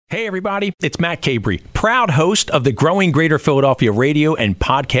Hey everybody, it's Matt Cabrey, proud host of the growing Greater Philadelphia radio and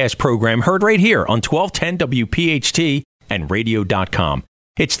podcast program heard right here on 1210 WPHT and radio.com.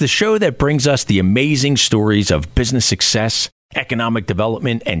 It's the show that brings us the amazing stories of business success, economic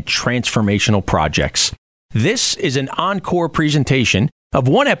development, and transformational projects. This is an encore presentation of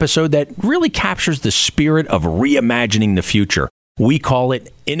one episode that really captures the spirit of reimagining the future. We call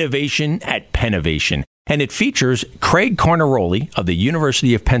it Innovation at Pennovation. And it features Craig Carnaroli of the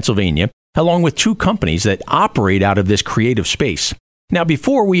University of Pennsylvania, along with two companies that operate out of this creative space. Now,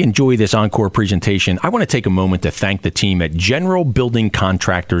 before we enjoy this encore presentation, I want to take a moment to thank the team at General Building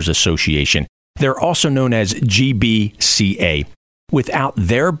Contractors Association. They're also known as GBCA. Without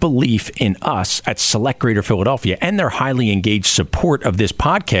their belief in us at Select Greater Philadelphia and their highly engaged support of this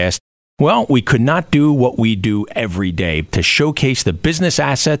podcast, well, we could not do what we do every day to showcase the business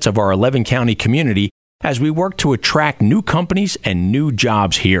assets of our 11-county community as we work to attract new companies and new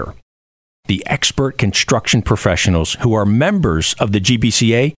jobs here. The expert construction professionals who are members of the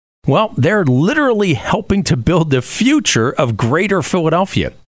GBCA, well, they're literally helping to build the future of Greater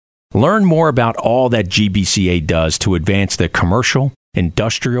Philadelphia. Learn more about all that GBCA does to advance the commercial,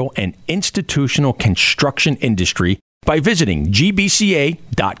 industrial, and institutional construction industry by visiting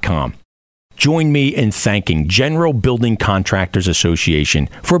gbca.com. Join me in thanking General Building Contractors Association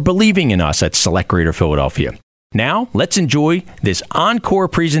for believing in us at Select Greater Philadelphia. Now, let's enjoy this encore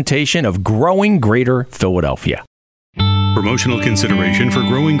presentation of Growing Greater Philadelphia. Promotional consideration for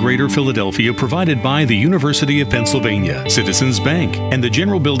Growing Greater Philadelphia provided by the University of Pennsylvania, Citizens Bank, and the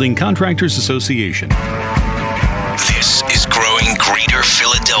General Building Contractors Association. This is Growing Greater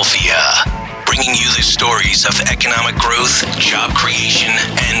Philadelphia, bringing you the stories of economic growth, job creation,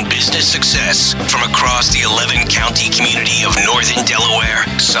 and business success from across the 11-county community of Northern Delaware,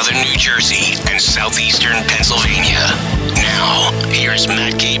 Southern New Jersey, and Southeastern Pennsylvania. Now, here's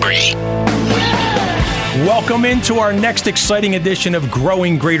Matt Cabrey. Welcome into our next exciting edition of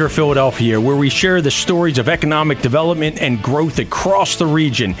Growing Greater Philadelphia, where we share the stories of economic development and growth across the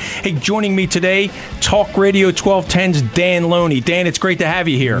region. Hey, joining me today, Talk Radio 1210's Dan Loney. Dan, it's great to have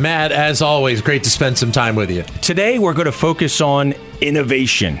you here. Matt, as always, great to spend some time with you. Today, we're going to focus on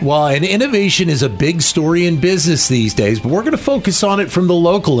innovation. Well, and innovation is a big story in business these days, but we're going to focus on it from the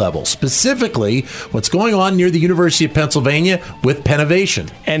local level, specifically what's going on near the University of Pennsylvania with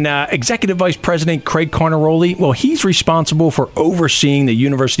Pennovation. And Executive Vice President Craig Carnaroli, well, he's responsible for overseeing the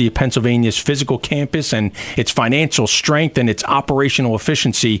University of Pennsylvania's physical campus and its financial strength and its operational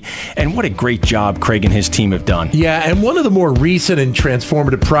efficiency. And what a great job Craig and his team have done. Yeah, and one of the more recent and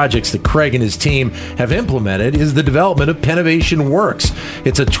transformative projects that Craig and his team have implemented is the development of Pennovation Works.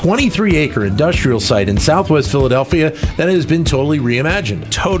 It's a 23-acre industrial site in Southwest Philadelphia that has been totally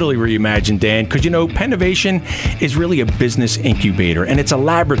reimagined. Totally reimagined, Dan, because, Pennovation is really a business incubator, and it's a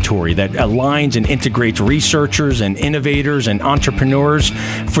laboratory that aligns and integrates researchers and innovators and entrepreneurs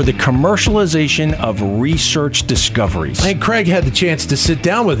for the commercialization of research discoveries. And Craig had the chance to sit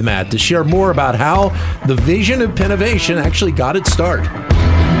down with Matt to share more about how the vision of Pennovation actually got its start.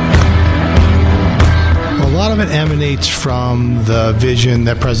 A lot of it emanates from the vision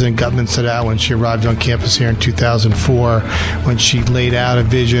that President Gutman set out when she arrived on campus here in 2004, when she laid out a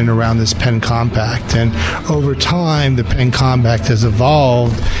vision around this Penn Compact. And over time, the Penn Compact has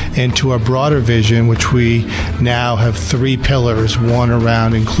evolved into a broader vision, which we now have three pillars, one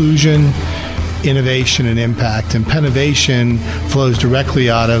around inclusion, innovation, and impact. And Pennovation flows directly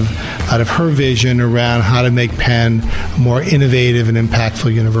out of her vision around how to make Penn a more innovative and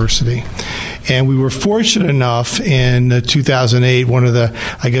impactful university. And we were fortunate enough in 2008, one of the,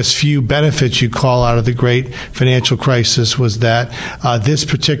 few benefits you call out of the great financial crisis was that this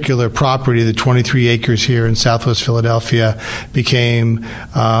particular property, the 23 acres here in Southwest Philadelphia, became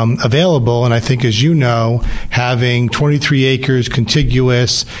available. And I think, as you know, having 23 acres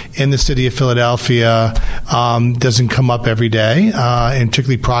contiguous in the city of Philadelphia doesn't come up every day, and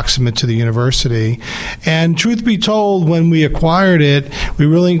particularly proximate to the university. And truth be told, when we acquired it, we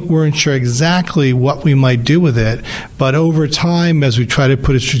really weren't sure exactly what we might do with it. But over time, as we try to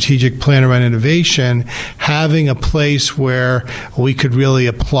put a strategic plan around innovation, having a place where we could really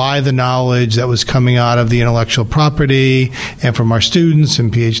apply the knowledge that was coming out of the intellectual property and from our students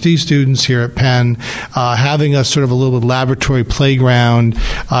and PhD students here at Penn, having a sort of a little bit laboratory playground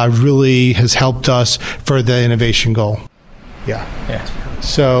really has helped us for the innovation goal. Yeah.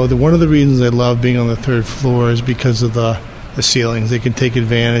 So one of the reasons I love being on the third floor is because of the ceilings. They can take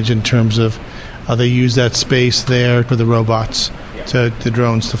advantage in terms of they use that space there for the robots, the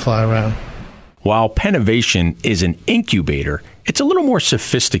drones to fly around. While Pennovation is an incubator, it's a little more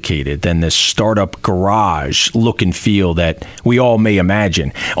sophisticated than the startup garage look and feel that we all may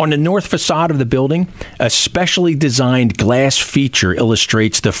imagine. On the north facade of the building, a specially designed glass feature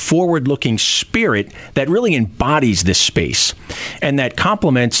illustrates the forward-looking spirit that really embodies this space and that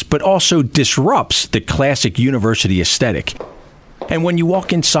complements but also disrupts the classic university aesthetic. And when you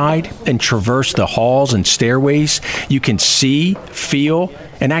walk inside and traverse the halls and stairways, you can see, feel,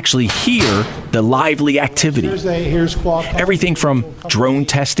 and actually hear the lively activity. Everything from drone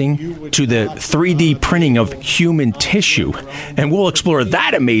testing to the 3D printing of human tissue. And we'll explore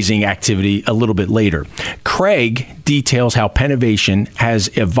that amazing activity a little bit later. Craig details how Pennovation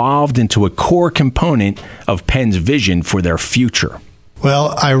has evolved into a core component of Penn's vision for their future.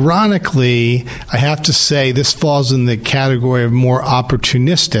 Well, ironically, I have to say this falls in the category of more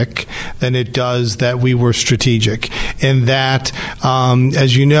opportunistic than it does that we were strategic. In that,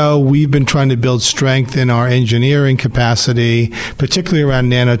 as you know, we've been trying to build strength in our engineering capacity, particularly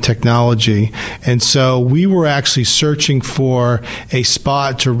around nanotechnology. And so we were actually searching for a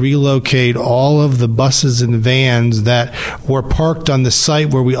spot to relocate all of the buses and vans that were parked on the site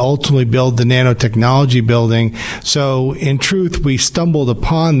where we ultimately build the nanotechnology building. So in truth, we stumbled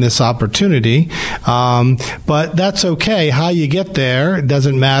upon this opportunity, but that's okay. How you get there, it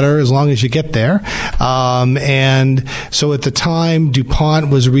doesn't matter as long as you get there. And so at the time, DuPont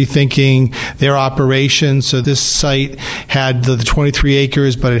was rethinking their operations. So this site had the 23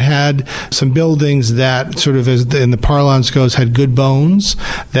 acres, but it had some buildings that sort of, as in the parlance goes, had good bones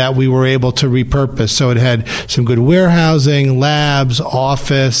that we were able to repurpose. So it had some good warehousing, labs,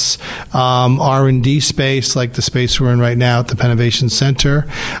 office, R&D space, like the space we're in right now at the Pennovation Center.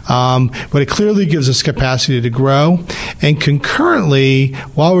 But it clearly gives us capacity to grow. And concurrently,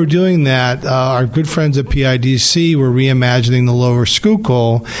 while we're doing that, our good friends at PIDC were reimagining the Lower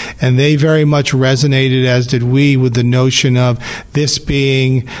Schuylkill, and they very much resonated, as did we, with the notion of this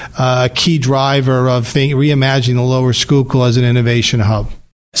being a key driver of reimagining the Lower Schuylkill as an innovation hub.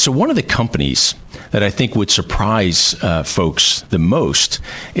 So one of the companies that I think would surprise folks the most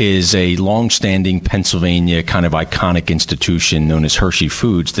is a longstanding Pennsylvania kind of iconic institution known as Hershey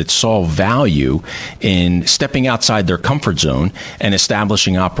Foods that saw value in stepping outside their comfort zone and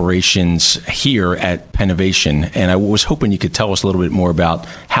establishing operations here at Pennovation. And I was hoping you could tell us a little bit more about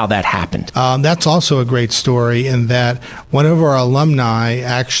how that happened. That's also a great story in that one of our alumni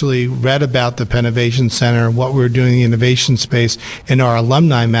actually read about the Pennovation Center, what we were doing in the innovation space in our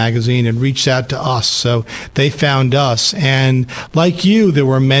alumni magazine, and reached out to us. So they found us. And like you, there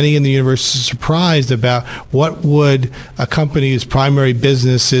were many in the university surprised about what would a company whose primary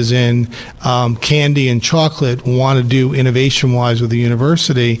business is in candy and chocolate want to do innovation-wise with the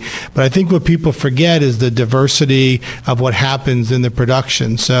university. But I think what people forget is the diversity of what happens in the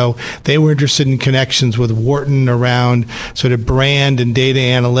production. So they were interested in connections with Wharton around sort of brand and data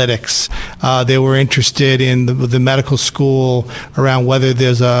analytics. They were interested in the medical school around whether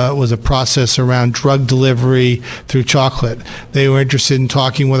there was a process around drug delivery through chocolate. They were interested in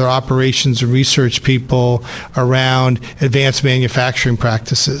talking with our operations and research people around advanced manufacturing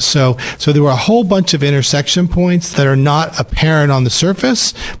practices. So there were a whole bunch of intersection points that are not apparent on the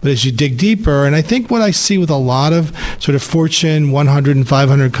surface, but as you dig deeper, and I think what I see with a lot of sort of Fortune 100 and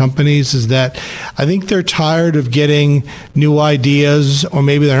 500 companies is that I think they're tired of getting new ideas, or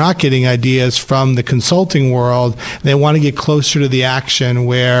maybe they're not getting ideas from the consulting world. They want to get closer to the action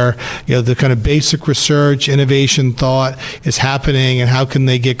where, you know, the kind of basic research, innovation, thought is happening, and how can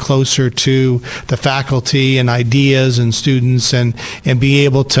they get closer to the faculty and ideas and students and be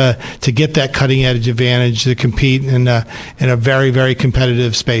able to get that cutting edge advantage to compete in a very, very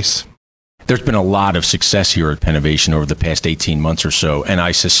competitive space. There's been a lot of success here at Pennovation over the past 18 months or so, and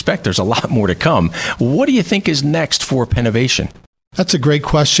I suspect there's a lot more to come. What do you think is next for Pennovation? That's a great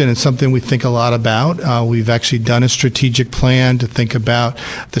question. It's something we think a lot about. We've actually done a strategic plan to think about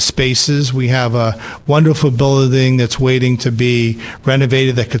the spaces. We have a wonderful building that's waiting to be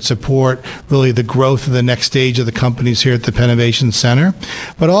renovated that could support really the growth of the next stage of the companies here at the Pennovation Center.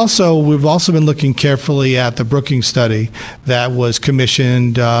 But also, we've also been looking carefully at the Brookings study that was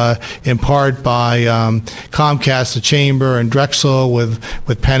commissioned in part by Comcast, the Chamber, and Drexel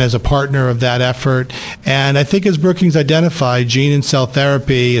with Penn as a partner of that effort. And I think as Brookings identified, gene and and cell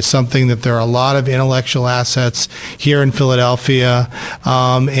therapy is something that there are a lot of intellectual assets here in Philadelphia.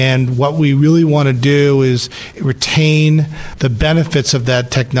 And what we really want to do is retain the benefits of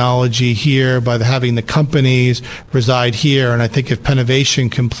that technology here by having the companies reside here. And I think if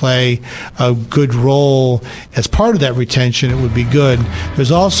Pennovation can play a good role as part of that retention, it would be good.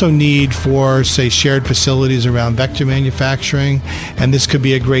 There's also need for, say, shared facilities around vector manufacturing. And this could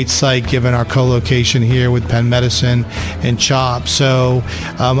be a great site given our co-location here with Penn Medicine and CHOP. So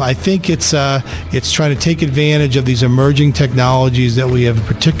I think it's trying to take advantage of these emerging technologies that we have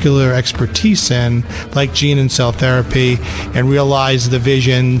a particular expertise in, like gene and cell therapy, and realize the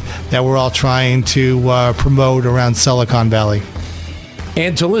vision that we're all trying to promote around Silicon Valley.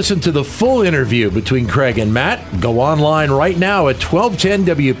 And to listen to the full interview between Craig and Matt, go online right now at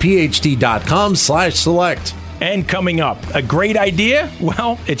 1210wpht.com/select. And coming up, a great idea?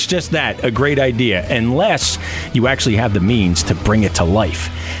 Well, it's just that, a great idea, unless you actually have the means to bring it to life.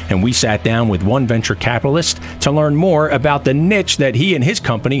 And we sat down with one venture capitalist to learn more about the niche that he and his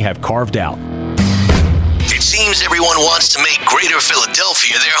company have carved out. It seems everyone wants to make Greater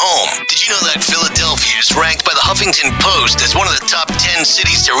Philadelphia their home. Did you know that Philadelphia is ranked by the Huffington Post as one of the top 10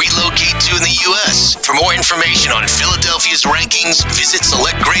 cities to relocate to in the U.S.? For more information on Philadelphia's rankings, visit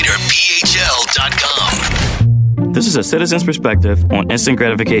selectgreaterphl.com. This is a citizen's perspective on instant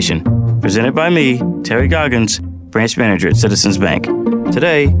gratification, presented by me, Terry Goggins, branch manager at Citizens Bank.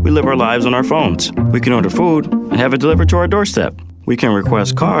 Today, we live our lives on our phones. We can order food and have it delivered to our doorstep. We can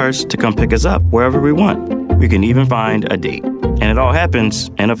request cars to come pick us up wherever we want. We can even find a date. And it all happens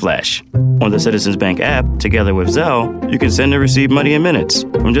in a flash. On the Citizens Bank app, together with Zelle, you can send and receive money in minutes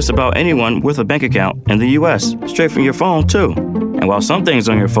from just about anyone with a bank account in the U.S., straight from your phone, too. And while some things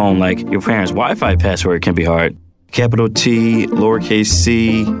on your phone, like your parents' Wi-Fi password, can be hard, capital T, lowercase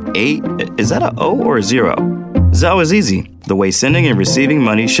c, 8, is that an O or a 0? Zelle is easy, the way sending and receiving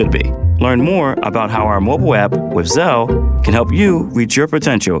money should be. Learn more about how our mobile app with Zelle can help you reach your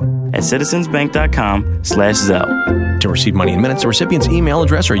potential at citizensbank.com/Zelle. To receive money in minutes, the recipient's email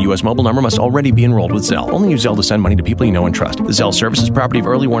address or U.S. mobile number must already be enrolled with Zelle. Only use Zelle to send money to people you know and trust. The Zelle service is property of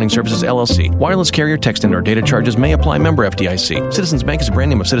Early Warning Services, LLC. Wireless carrier text and or data charges may apply. Member FDIC. Citizens Bank is a brand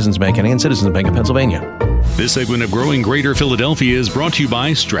name of Citizens Bank and Citizens Bank of Pennsylvania. This segment of Growing Greater Philadelphia is brought to you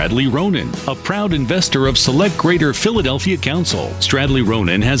by Stradley Ronan, a proud investor of Select Greater Philadelphia Council. Stradley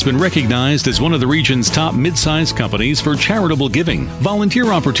Ronan has been recognized as one of the region's top mid-sized companies for charitable giving,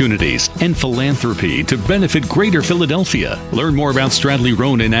 volunteer opportunities, and philanthropy to benefit Greater Philadelphia. Learn more about Stradley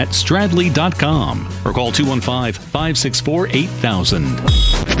Ronan at stradley.com or call 215-564-8000.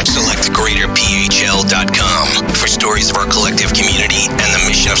 SelectGreaterPHL.com for stories of our collective community and the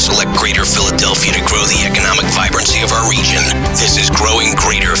mission of Select Greater Philadelphia to grow the economic vibrancy of our region. This is Growing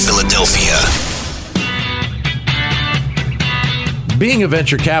Greater Philadelphia. Being a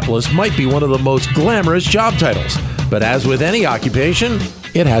venture capitalist might be one of the most glamorous job titles, but as with any occupation,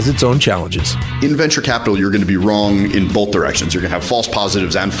 it has its own challenges. In venture capital, you're going to be wrong in both directions. You're going to have false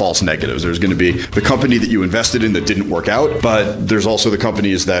positives and false negatives. There's going to be the company that you invested in that didn't work out, but there's also the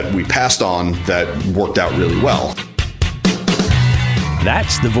companies that we passed on that worked out really well.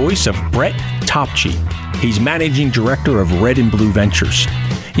 That's the voice of Brett Topchi. He's managing director of Red and Blue Ventures.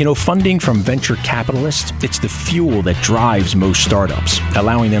 You know, funding from venture capitalists, it's the fuel that drives most startups,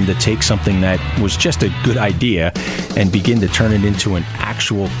 allowing them to take something that was just a good idea and begin to turn it into an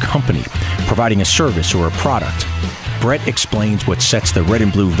actual company, providing a service or a product. Brett explains what sets the Red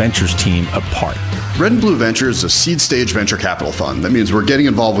and Blue Ventures team apart. Red and Blue Ventures is a seed stage venture capital fund. That means we're getting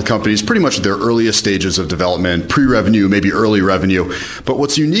involved with companies pretty much at their earliest stages of development, pre-revenue, maybe early revenue. But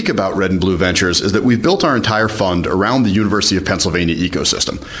what's unique about Red and Blue Ventures is that we've built our entire fund around the University of Pennsylvania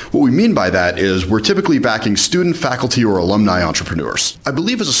ecosystem. What we mean by that is we're typically backing student, faculty, or alumni entrepreneurs. I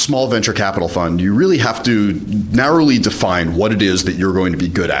believe as a small venture capital fund, you really have to narrowly define what it is that you're going to be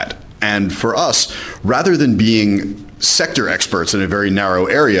good at. And for us, rather than being sector experts in a very narrow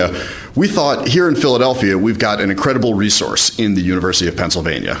area, we thought here in Philadelphia, we've got an incredible resource in the University of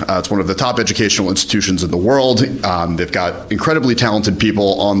Pennsylvania. It's one of the top educational institutions in the world. They've got incredibly talented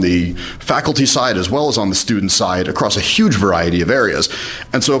people on the faculty side as well as on the student side across a huge variety of areas.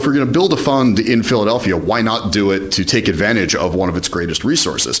 And so if we're going to build a fund in Philadelphia, why not do it to take advantage of one of its greatest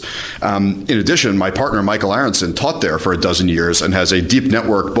resources? In addition, my partner, Michael Aronson, taught there for a dozen years and has a deep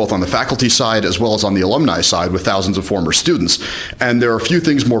network both on the faculty side as well as on the alumni side with thousands of former students. And there are a few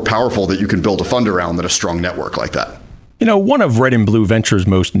things more powerful that you can build a fund around than a strong network like that. You know, one of Red and Blue Ventures'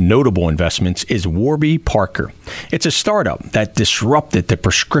 most notable investments is Warby Parker. It's a startup that disrupted the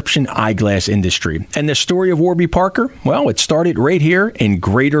prescription eyeglass industry. And the story of Warby Parker? Well, it started right here in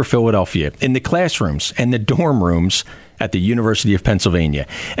Greater Philadelphia, in the classrooms and the dorm rooms at the University of Pennsylvania.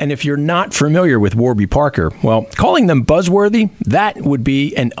 And if you're not familiar with Warby Parker, well, calling them buzzworthy, that would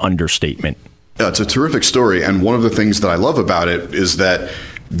be an understatement. It's a terrific story. And one of the things that I love about it is that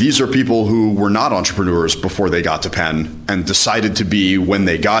these are people who were not entrepreneurs before they got to Penn and decided to be when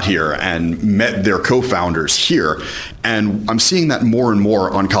they got here and met their co-founders here. And I'm seeing that more and more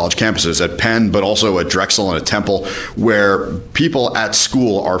on college campuses at Penn, but also at Drexel and at Temple, where people at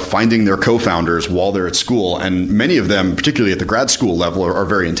school are finding their co-founders while they're at school. And many of them, particularly at the grad school level, are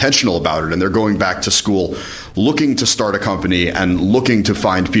very intentional about it. And they're going back to school looking to start a company and looking to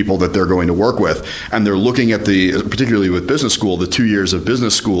find people that they're going to work with. And they're looking at particularly with business school, the 2 years of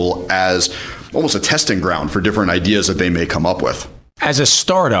business school as almost a testing ground for different ideas that they may come up with. As a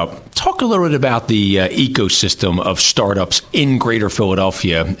startup, talk a little bit about the ecosystem of startups in Greater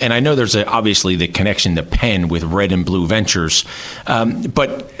Philadelphia. And I know there's obviously the connection to Penn with Red and Blue Ventures.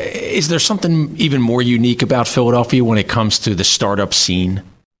 But is there something even more unique about Philadelphia when it comes to the startup scene?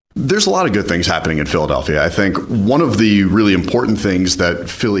 There's a lot of good things happening in Philadelphia. I think one of the really important things that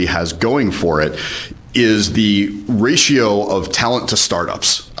Philly has going for it is the ratio of talent to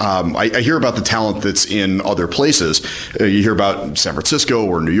startups. I hear about the talent that's in other places. You hear about San Francisco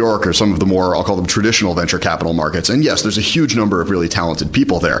or New York or some of the more, I'll call them traditional venture capital markets. And yes, there's a huge number of really talented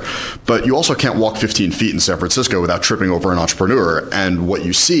people there. But you also can't walk 15 feet in San Francisco without tripping over an entrepreneur. And what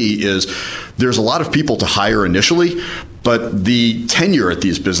you see is there's a lot of people to hire initially, but the tenure at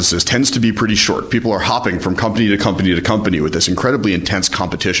these businesses tends to be pretty short. People are hopping from company to company to company with this incredibly intense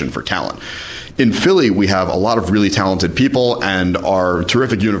competition for talent. In Philly, we have a lot of really talented people, and our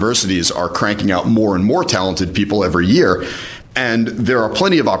terrific universities are cranking out more and more talented people every year. And there are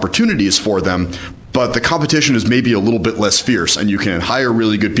plenty of opportunities for them, but the competition is maybe a little bit less fierce, and you can hire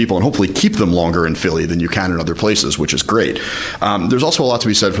really good people and hopefully keep them longer in Philly than you can in other places, which is great. There's also a lot to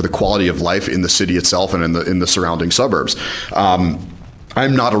be said for the quality of life in the city itself and in the surrounding suburbs. I'm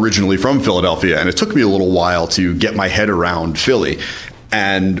not originally from Philadelphia, and it took me a little while to get my head around Philly.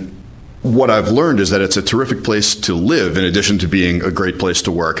 And what I've learned is that it's a terrific place to live in addition to being a great place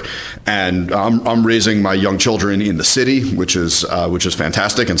to work. And I'm raising my young children in the city, which is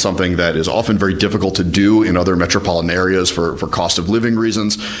fantastic and something that is often very difficult to do in other metropolitan areas for cost of living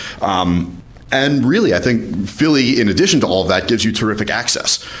reasons. And really, I think Philly, in addition to all of that, gives you terrific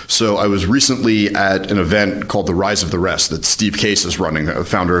access. So I was recently at an event called The Rise of the Rest that Steve Case is running, the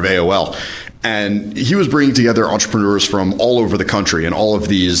founder of AOL. And he was bringing together entrepreneurs from all over the country in all of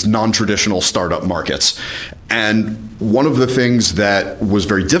these non-traditional startup markets. And one of the things that was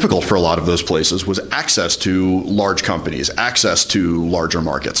very difficult for a lot of those places was access to large companies, access to larger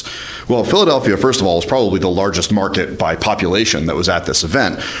markets. Well, Philadelphia, first of all, was probably the largest market by population that was at this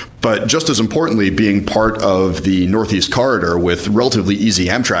event. But just as importantly, being part of the Northeast Corridor with relatively easy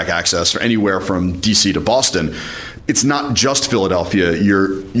Amtrak access anywhere from DC to Boston, it's not just Philadelphia.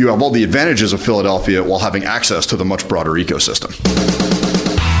 You have all the advantages of Philadelphia while having access to the much broader ecosystem.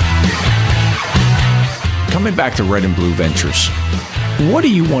 Coming back to Red and Blue Ventures, what do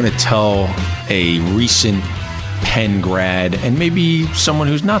you want to tell a recent Penn grad and maybe someone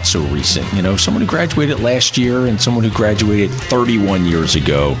who's not so recent, someone who graduated last year and someone who graduated 31 years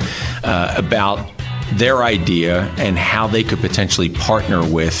ago, about their idea and how they could potentially partner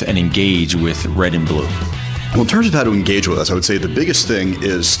with and engage with Red and Blue? Well, in terms of how to engage with us, I would say the biggest thing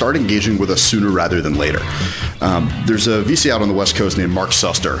is start engaging with us sooner rather than later. There's a VC out on the West Coast named Mark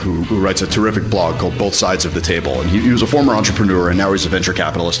Suster who writes a terrific blog called Both Sides of the Table. And he was a former entrepreneur, and now he's a venture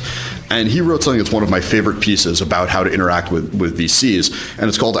capitalist. And he wrote something that's one of my favorite pieces about how to interact with VCs. And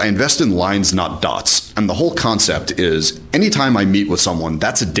it's called I Invest in Lines, Not Dots. And the whole concept is anytime I meet with someone,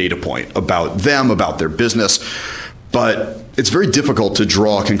 that's a data point about them, about their business. But it's very difficult to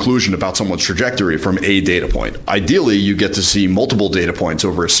draw a conclusion about someone's trajectory from a data point. Ideally, you get to see multiple data points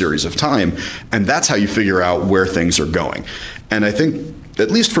over a series of time, and that's how you figure out where things are going. And I think,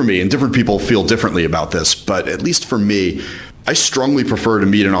 at least for me, and different people feel differently about this, but at least for me, I strongly prefer to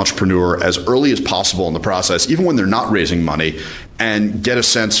meet an entrepreneur as early as possible in the process, even when they're not raising money, and get a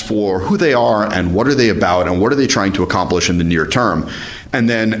sense for who they are and what are they about and what are they trying to accomplish in the near term. And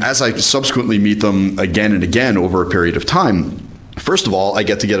then as I subsequently meet them again and again over a period of time, first of all, I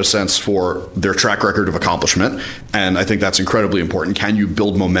get to get a sense for their track record of accomplishment. And I think that's incredibly important. Can you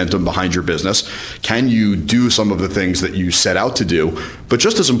build momentum behind your business? Can you do some of the things that you set out to do? But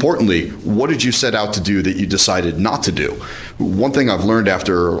just as importantly, what did you set out to do that you decided not to do? One thing I've learned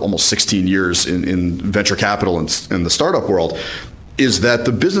after almost 16 years in venture capital and in the startup world is that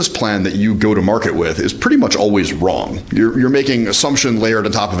the business plan that you go to market with is pretty much always wrong. You're making assumption layered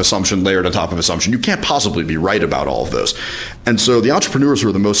on top of assumption layered on top of assumption. You can't possibly be right about all of those. And so the entrepreneurs who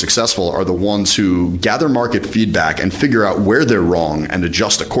are the most successful are the ones who gather market feedback and figure out where they're wrong and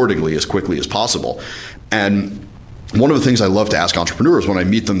adjust accordingly as quickly as possible. And one of the things I love to ask entrepreneurs when I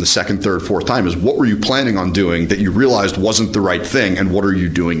meet them the second, third, fourth time is, what were you planning on doing that you realized wasn't the right thing, and what are you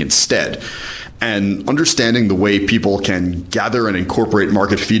doing instead? And understanding the way people can gather and incorporate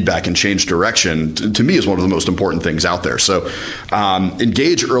market feedback and change direction, to me, is one of the most important things out there. So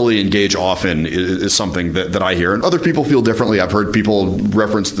engage early, engage often is something that I hear. And other people feel differently. I've heard people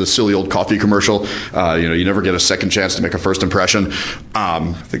reference the silly old coffee commercial. You never get a second chance to make a first impression.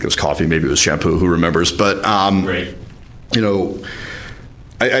 I think it was coffee, maybe it was shampoo, who remembers? But, Great.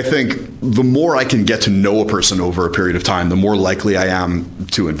 I think the more I can get to know a person over a period of time, the more likely I am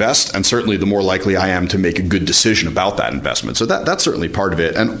to invest, and certainly the more likely I am to make a good decision about that investment. So that's certainly part of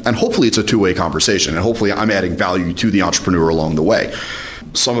it. And hopefully it's a two-way conversation, and hopefully I'm adding value to the entrepreneur along the way.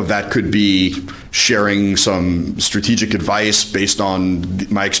 Some of that could be sharing some strategic advice based on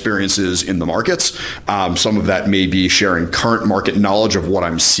my experiences in the markets. Some of that may be sharing current market knowledge of what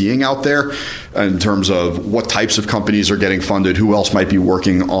I'm seeing out there in terms of what types of companies are getting funded, who else might be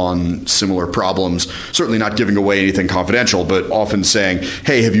working on similar problems. Certainly not giving away anything confidential, but often saying,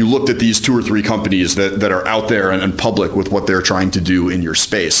 hey, have you looked at these 2 or 3 companies that are out there and public with what they're trying to do in your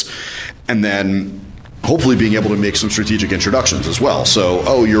space? And then hopefully being able to make some strategic introductions as well.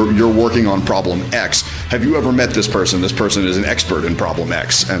 So, you're working on problem X. Have you ever met this person? This person is an expert in problem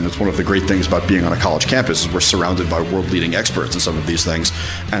X. And it's one of the great things about being on a college campus is we're surrounded by world-leading experts in some of these things.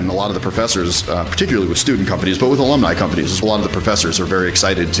 And a lot of the professors, particularly with student companies, but with alumni companies, a lot of the professors are very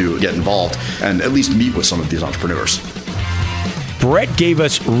excited to get involved and at least meet with some of these entrepreneurs. Brett gave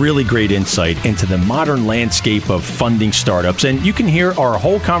us really great insight into the modern landscape of funding startups, and you can hear our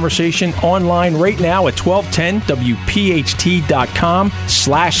whole conversation online right now at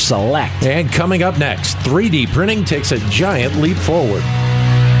 1210wpht.com/select. And coming up next, 3D printing takes a giant leap forward.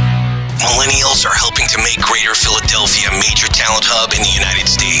 Millennials are helping to make Greater Philadelphia a major talent hub in the United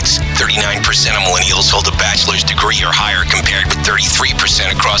States. 39% of millennials hold a bachelor's degree or higher, compared with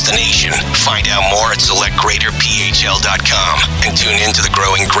 33% across the nation. Find out more at selectgreaterphl.com and tune in to the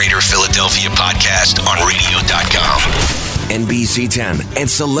growing Greater Philadelphia podcast on radio.com. NBC 10 and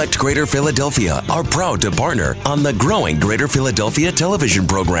Select Greater Philadelphia are proud to partner on the growing Greater Philadelphia television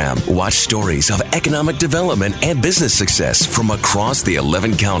program. Watch stories of economic development and business success from across the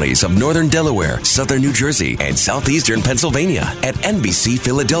 11 counties of northern Delaware, southern New Jersey, and southeastern Pennsylvania at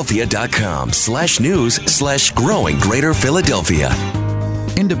NBCPhiladelphia.com/news/growing Greater Philadelphia.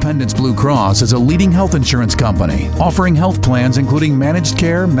 Independence Blue Cross is a leading health insurance company offering health plans including managed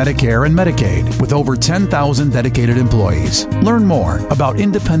care, Medicare, and Medicaid with over 10,000 dedicated employees. Learn more about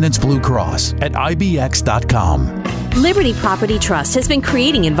Independence Blue Cross at IBX.com. Liberty Property Trust has been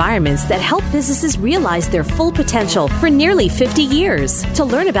creating environments that help businesses realize their full potential for nearly 50 years. To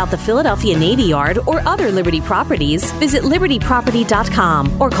learn about the Philadelphia Navy Yard or other Liberty properties, visit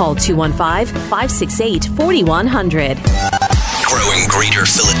libertyproperty.com or call 215-568-4100. Growing Greater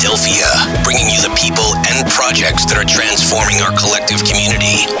Philadelphia, bringing you the people and projects that are transforming our collective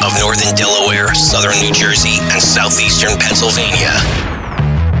community of northern Delaware, southern New Jersey, and southeastern Pennsylvania.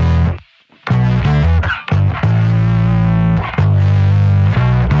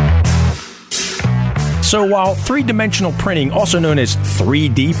 So while three-dimensional printing, also known as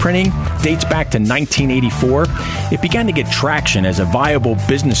 3D printing, dates back to 1984, it began to get traction as a viable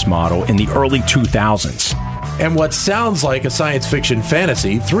business model in the early 2000s. And what sounds like a science fiction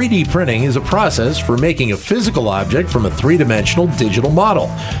fantasy, 3D printing is a process for making a physical object from a three-dimensional digital model,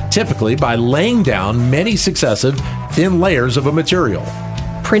 typically by laying down many successive thin layers of a material.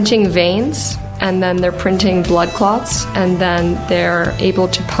 Printing veins, and then they're printing blood clots, and then they're able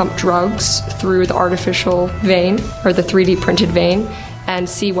to pump drugs through the artificial vein, or the 3D printed vein, and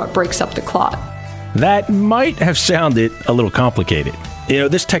see what breaks up the clot. That might have sounded a little complicated.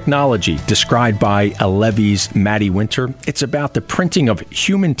 This technology, described by Alevi's Maddie Winter, it's about the printing of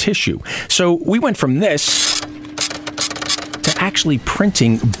human tissue. So we went from this to actually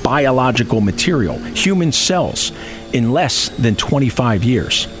printing biological material, human cells, in less than 25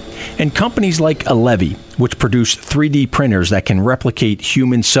 years. And companies like Alevi, which produce 3D printers that can replicate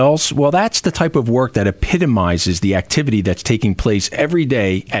human cells, well, that's the type of work that epitomizes the activity that's taking place every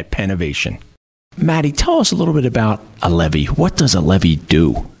day at Pennovation. Maddie, tell us a little bit about Alevi. What does Alevi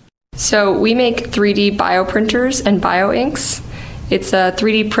do? So we make 3D bioprinters and bioinks. It's a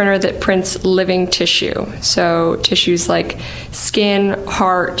 3D printer that prints living tissue. So tissues like skin,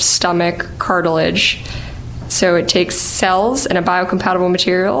 heart, stomach, cartilage. So it takes cells and a biocompatible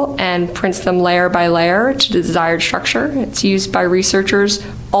material and prints them layer by layer to the desired structure. It's used by researchers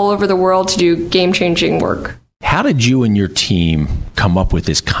all over the world to do game-changing work. How did you and your team come up with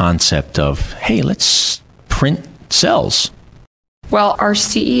this concept of, hey, let's print cells? Well, our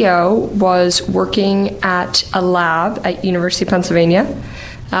CEO was working at a lab at University of Pennsylvania,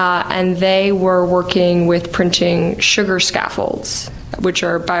 and they were working with printing sugar scaffolds, which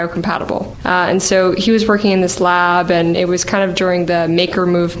are biocompatible. And so he was working in this lab, and it was kind of during the maker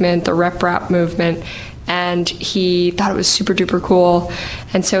movement, the rep rap movement, and he thought it was super duper cool.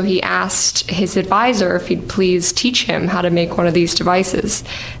 And so he asked his advisor if he'd please teach him how to make one of these devices.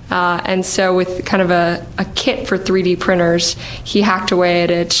 And so with kind of a kit for 3D printers, he hacked away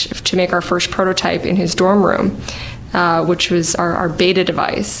at it to make our first prototype in his dorm room, which was our beta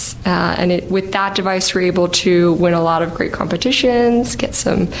device. And with that device, we're able to win a lot of great competitions, get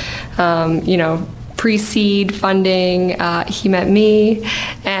some, pre-seed funding. He met me,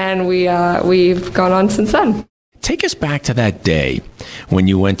 and we've gone on since then. Take us back to that day when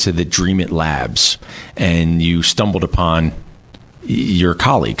you went to the Dream It Labs and you stumbled upon your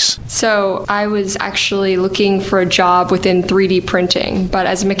colleagues. So I was actually looking for a job within 3D printing, but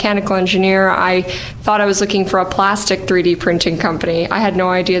as a mechanical engineer, I thought I was looking for a plastic 3D printing company. I had no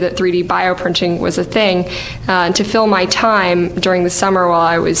idea that 3D bioprinting was a thing. And to fill my time during the summer while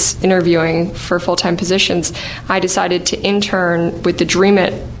I was interviewing for full-time positions, I decided to intern with the Dream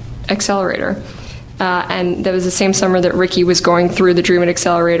It Accelerator. And that was the same summer that Ricky was going through the Dream It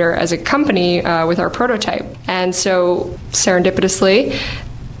Accelerator as a company with our prototype. And so serendipitously,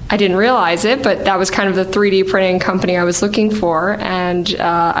 I didn't realize it, but that was kind of the 3D printing company I was looking for. And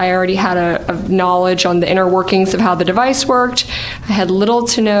I already had a knowledge on the inner workings of how the device worked. I had little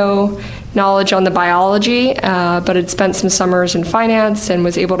to no knowledge on the biology, but had spent some summers in finance and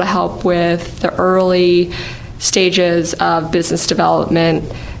was able to help with the early stages of business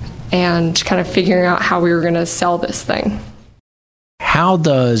development and kind of figuring out how we were going to sell this thing. How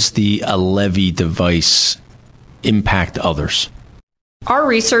does the Alevi device impact others? Our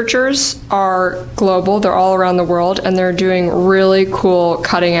researchers are global. They're all around the world, and they're doing really cool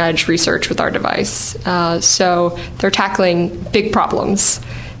cutting-edge research with our device. So they're tackling big problems.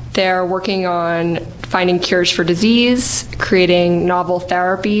 They're working on finding cures for disease, creating novel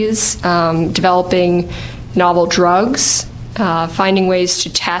therapies, developing novel drugs, finding ways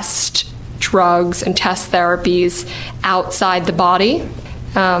to test drugs and test therapies outside the body.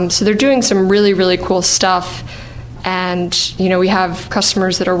 So they're doing some really, really cool stuff. And, we have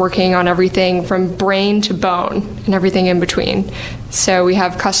customers that are working on everything from brain to bone and everything in between. So we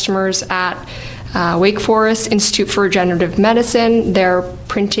have customers at Wake Forest Institute for Regenerative Medicine. They're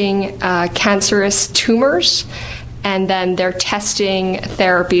printing cancerous tumors, and then they're testing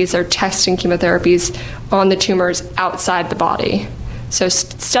therapies, they're testing chemotherapies on the tumors outside the body. So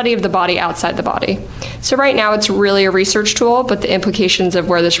study of the body outside the body. So right now it's really a research tool, but the implications of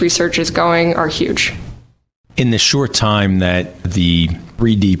where this research is going are huge. In the short time that the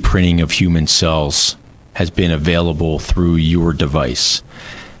 3D printing of human cells has been available through your device,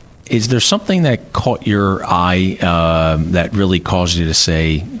 is there something that caught your eye that really caused you to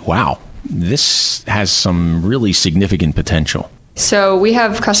say, wow, this has some really significant potential? So we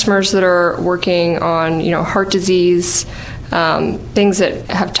have customers that are working on, heart disease, things that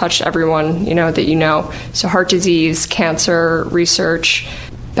have touched everyone, that. So heart disease, cancer research,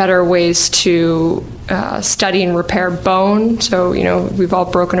 better ways to study and repair bone. So, we've all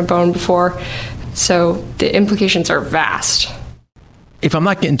broken a bone before. So the implications are vast. If I'm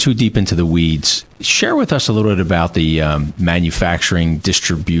not getting too deep into the weeds, share with us a little bit about the manufacturing,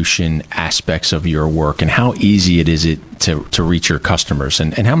 distribution aspects of your work and how easy it is to reach your customers.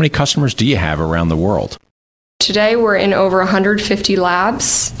 And how many customers do you have around the world? Today, we're in over 150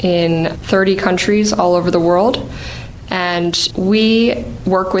 labs in 30 countries all over the world. And we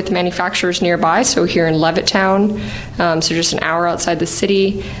work with manufacturers nearby, so here in Levittown, so just an hour outside the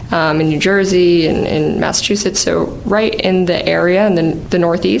city, in New Jersey and in Massachusetts, so right in the area in the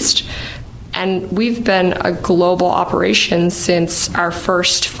Northeast. And we've been a global operation since our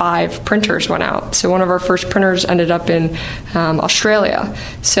first 5 printers went out. So one of our first printers ended up in Australia.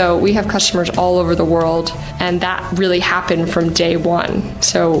 So we have customers all over the world, and that really happened from day one.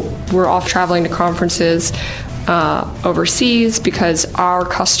 So we're off traveling to conferences overseas because our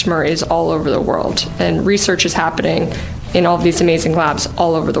customer is all over the world, and research is happening in all of these amazing labs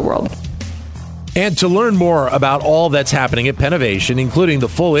all over the world. And to learn more about all that's happening at Pennovation, including the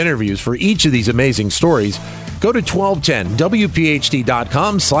full interviews for each of these amazing stories, go to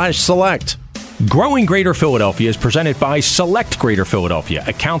 1210wphd.com/select. Growing Greater Philadelphia is presented by Select Greater Philadelphia,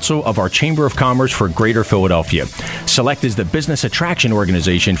 a council of our Chamber of Commerce for Greater Philadelphia. Select is the business attraction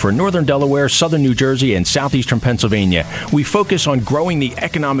organization for Northern Delaware, Southern New Jersey, and Southeastern Pennsylvania. We focus on growing the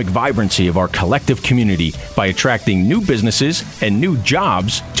economic vibrancy of our collective community by attracting new businesses and new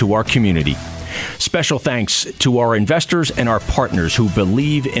jobs to our community. Special thanks to our investors and our partners who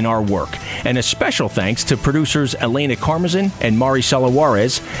believe in our work. And a special thanks to producers Elena Carmazin and Maricela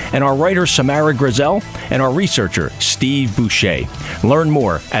Juarez, and our writer Samara Grizel, and our researcher Steve Boucher. Learn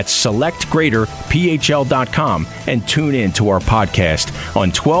more at selectgreaterphl.com and tune in to our podcast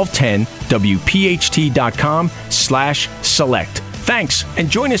on 1210wpht.com/select. Thanks, and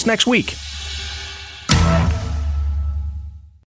join us next week.